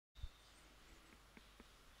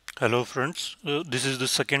Hello friends, this is the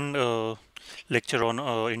second lecture on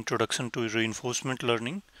introduction to reinforcement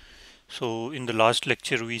learning. So in the last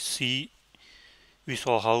lecture we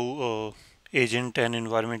saw how agent and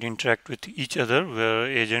environment interact with each other, where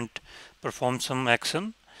agent performs some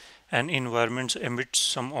action and environments emits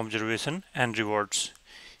some observation and rewards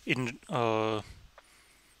in uh,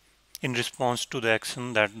 in response to the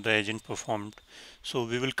action that the agent performed. So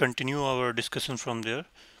we will continue our discussion from there.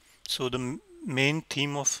 So the main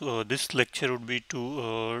theme of this lecture would be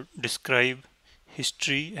to describe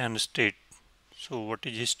history and state. So what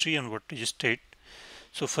is history and what is state?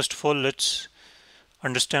 So first of all, let's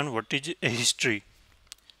understand what is a history.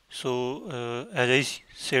 So as I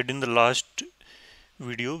said in the last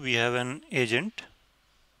video, we have an agent,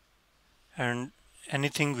 and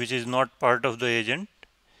anything which is not part of the agent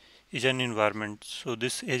is an environment. So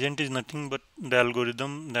this agent is nothing but the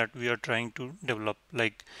algorithm that we are trying to develop.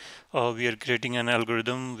 Like we are creating an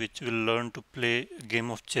algorithm which will learn to play a game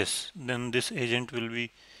of chess. Then this agent will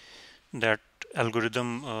be that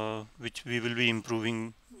algorithm which we will be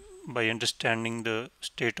improving by understanding the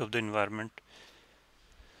state of the environment.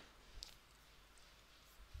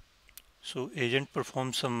 So agent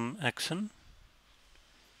performs some action,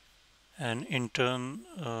 and in turn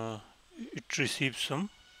it receives some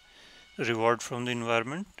reward from the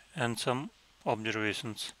environment and some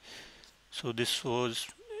observations. So this was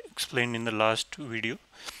explained in the last video.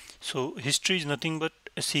 So history is nothing but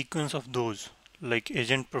a sequence of those, like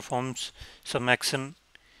agent performs some action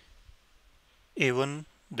A1,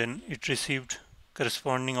 then it received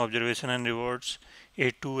corresponding observation and rewards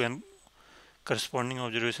A2 and corresponding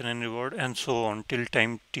observation and reward, and so on till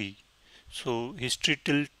time t. So history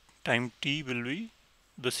till time t will be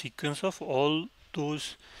the sequence of all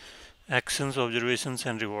those actions, observations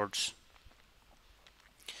and rewards.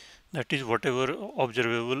 That is whatever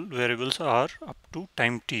observable variables are up to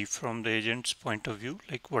time t from the agent's point of view,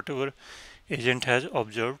 like whatever agent has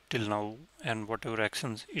observed till now and whatever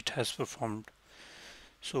actions it has performed.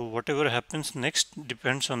 So whatever happens next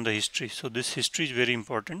depends on the history. So this history is very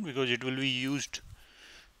important because it will be used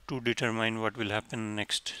to determine what will happen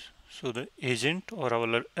next. So the agent or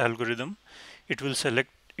our algorithm, it will select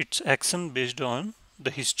its action based on the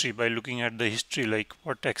history by looking at the history, like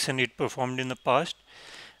what action it performed in the past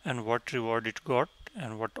and what reward it got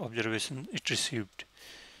and what observation it received.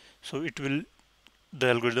 So it will, the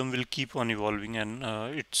algorithm will keep on evolving, and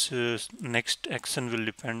its next action will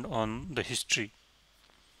depend on the history.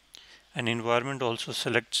 An environment also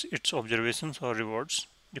selects its observations or rewards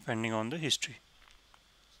depending on the history.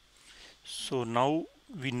 So now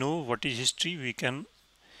we know what is history, we can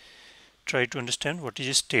try to understand what is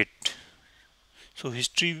a state. So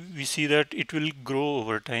history, we see that it will grow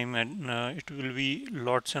over time, and it will be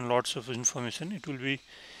lots and lots of information. It will be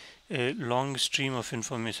a long stream of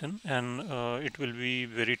information, and it will be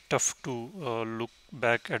very tough to look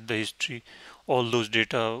back at the history, all those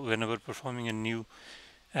data whenever performing a new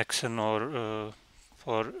action, or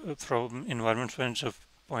for from environment science of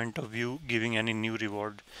point of view giving any new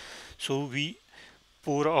reward. So we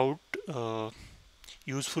pour out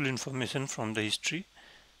useful information from the history,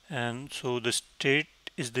 and so the state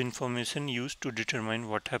is the information used to determine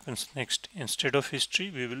what happens next. Instead of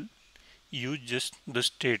history, we will use just the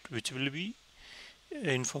state, which will be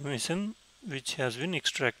information which has been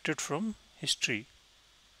extracted from history.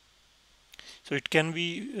 So it can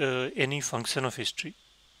be any function of history.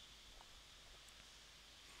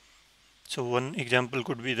 So one example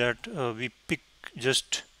could be that we pick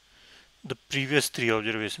just the previous three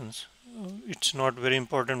observations. It's not very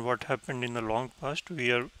important what happened in the long past.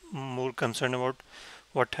 We are more concerned about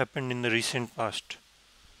what happened in the recent past.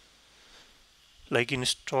 Like in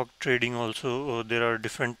stock trading also, there are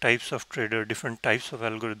different types of trader, different types of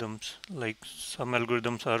algorithms. Like some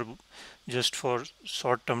algorithms are just for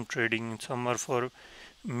short-term trading, some are for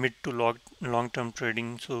mid to long-term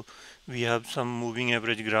trading. So we have some moving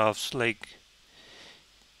average graphs, like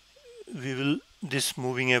we will, this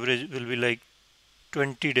moving average will be like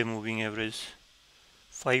 20-day moving average,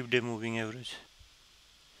 5-day moving average.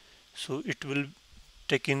 So it will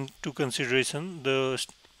take into consideration the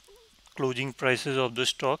closing prices of the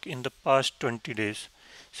stock in the past 20 days.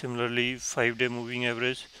 Similarly, 5-day moving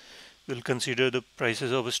average will consider the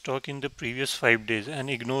prices of a stock in the previous 5 days and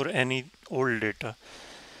ignore any old data.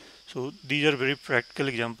 So these are very practical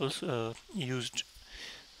examples used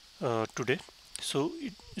today. So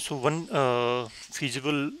one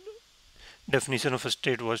feasible definition of a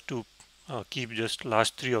state was to keep just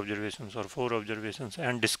last 3 observations or 4 observations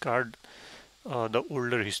and discard the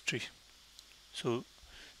older history.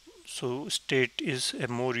 So state is a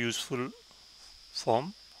more useful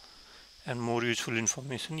form, and more useful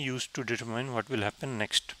information used to determine what will happen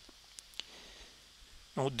next.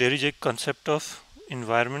 Now there is a concept of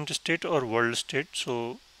environment state or world state.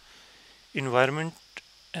 So environment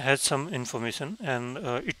has some information, and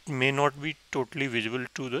it may not be totally visible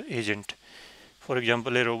to the agent. For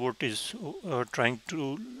example, a robot is trying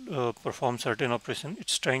to perform certain operation.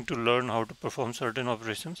 It's trying to learn how to perform certain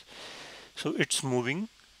operations. So it's moving,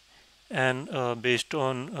 and based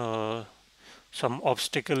on some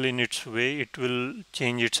obstacle in its way, it will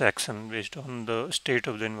change its action based on the state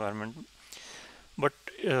of the environment. But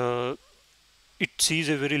it sees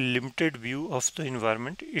a very limited view of the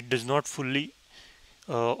environment. It does not fully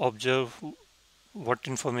observe what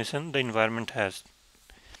information the environment has.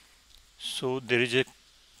 So there is a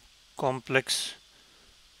complex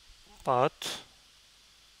path,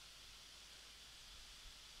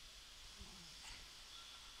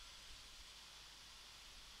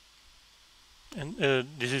 and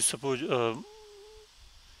this is suppose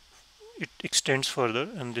it extends further,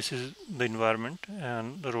 and this is the environment,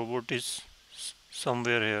 and the robot is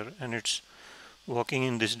somewhere here, and it's walking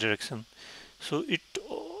in this direction. So it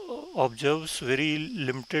observes very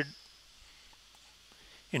limited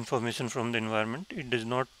information from the environment. It does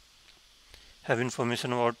not have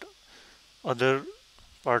information about other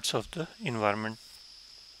parts of the environment.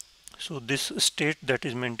 So this state that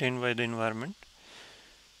is maintained by the environment,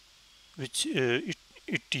 which it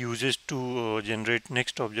uses to generate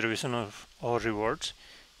next observation of or rewards,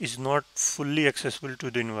 is not fully accessible to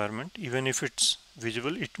the environment. Even if it's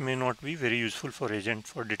visible, it may not be very useful for agent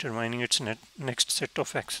for determining its next set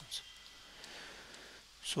of actions.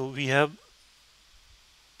 So we have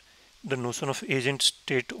the notion of agent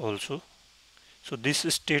state also. So this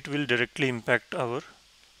state will directly impact our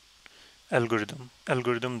algorithm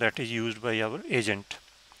that is used by our agent.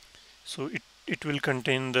 So it will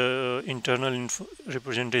contain the internal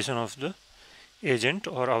representation of the agent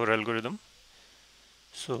or our algorithm.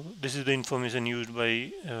 So this is the information used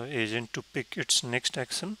by agent to pick its next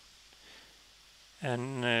action,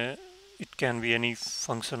 and it can be any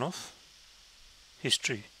function of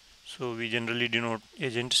history. So we generally denote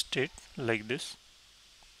agent state like this,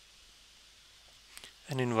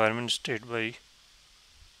 and environment state by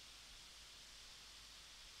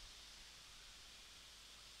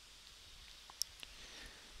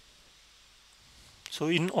so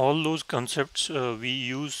in all those concepts we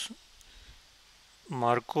use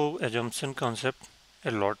Markov assumption concept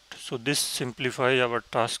a lot. So this simplifies our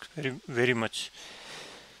task very much.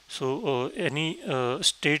 So any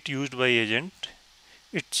state used by agent,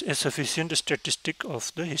 it's a sufficient statistic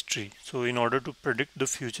of the history. So in order to predict the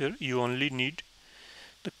future, you only need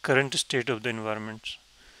the current state of the environment.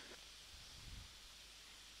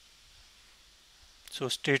 So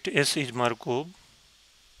state S is Markov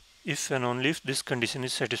if and only if this condition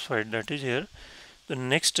is satisfied. That is here the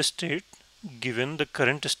next state given the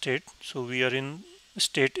current state. So we are in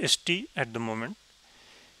state ST at the moment.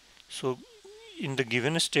 So in the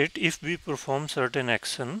given state, if we perform certain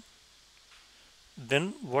action,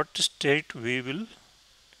 then what state we will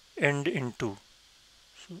end into.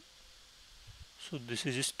 So this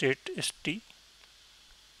is state ST,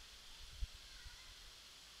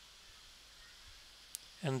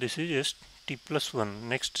 and this is ST plus 1,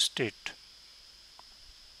 next state.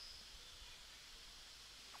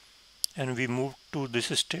 And we move to this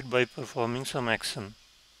state by performing some action.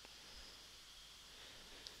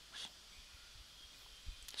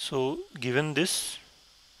 So given this,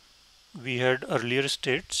 we had earlier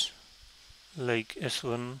states like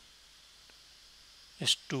S1,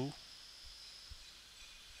 S2,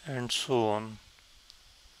 and so on.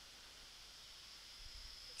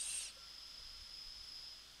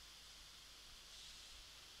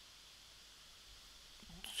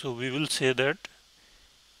 So we will say that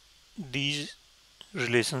these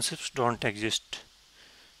relationships don't exist.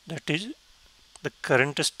 That is, the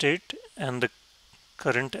current state and the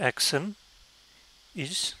current action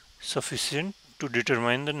is sufficient to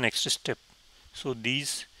determine the next step. So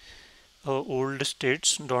these old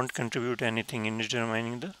states don't contribute anything in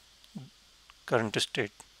determining the current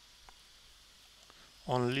state.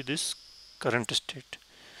 Only this current state.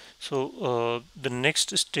 So the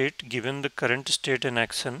next state given the current state and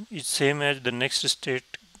action is same as the next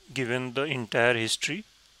state given the entire history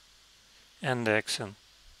and the action.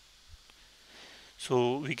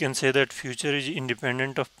 So we can say that future is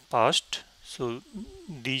independent of past. So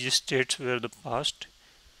these states were the past.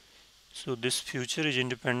 So this future is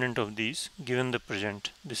independent of these given the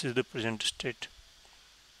present. This is the present state.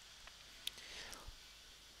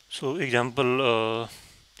 So example,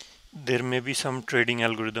 there may be some trading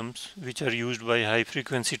algorithms which are used by high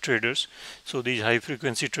frequency traders. So these high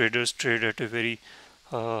frequency traders trade at a very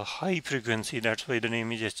high frequency. That's why the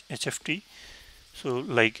name is HFT. So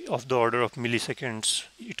like of the order of milliseconds,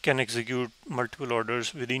 it can execute multiple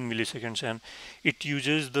orders within milliseconds, and it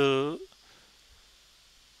uses the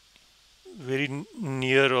very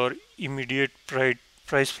near or immediate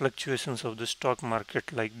price fluctuations of the stock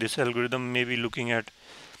market. Like this algorithm may be looking at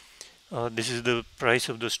this is the price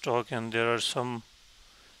of the stock, and there are some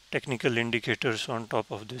technical indicators on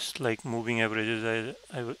top of this, like moving averages, as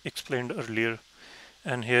I explained earlier,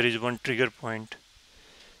 and here is one trigger point.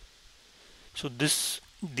 So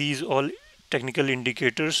these all technical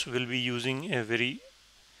indicators will be using a very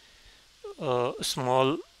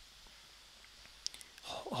small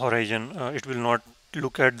horizon. It will not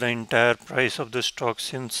look at the entire price of the stock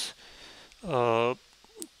since uh,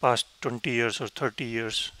 past 20 years or 30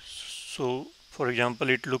 years. So for example,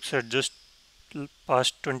 it looks at just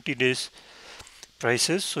past 20 days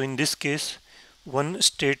prices. So in this case, one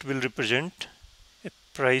state will represent a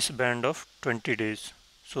price band of 20 days.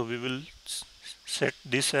 So we will set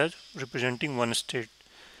this as representing one state.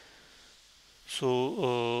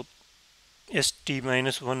 So ST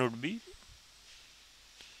minus 1 would be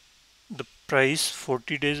the price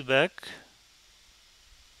 40 days back,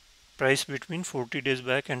 price between 40 days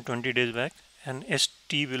back and 20 days back, and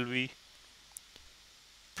ST will be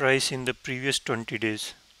price in the previous 20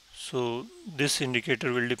 days. So this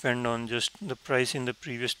indicator will depend on just the price in the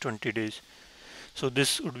previous 20 days. So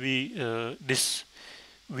this would be this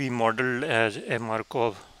we modeled as a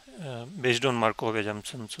Markov based on Markov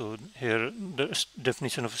assumption. So here the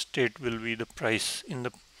definition of state will be the price in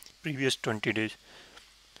the previous 20 days.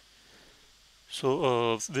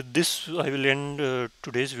 So with this I will end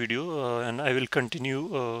today's video, and I will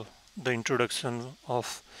continue the introduction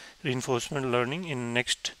of reinforcement learning in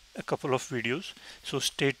next a couple of videos. So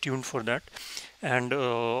stay tuned for that, and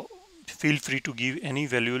feel free to give any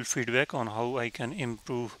valuable feedback on how I can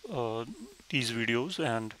improve these videos,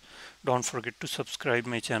 and don't forget to subscribe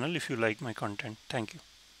my channel if you like my content. Thank you.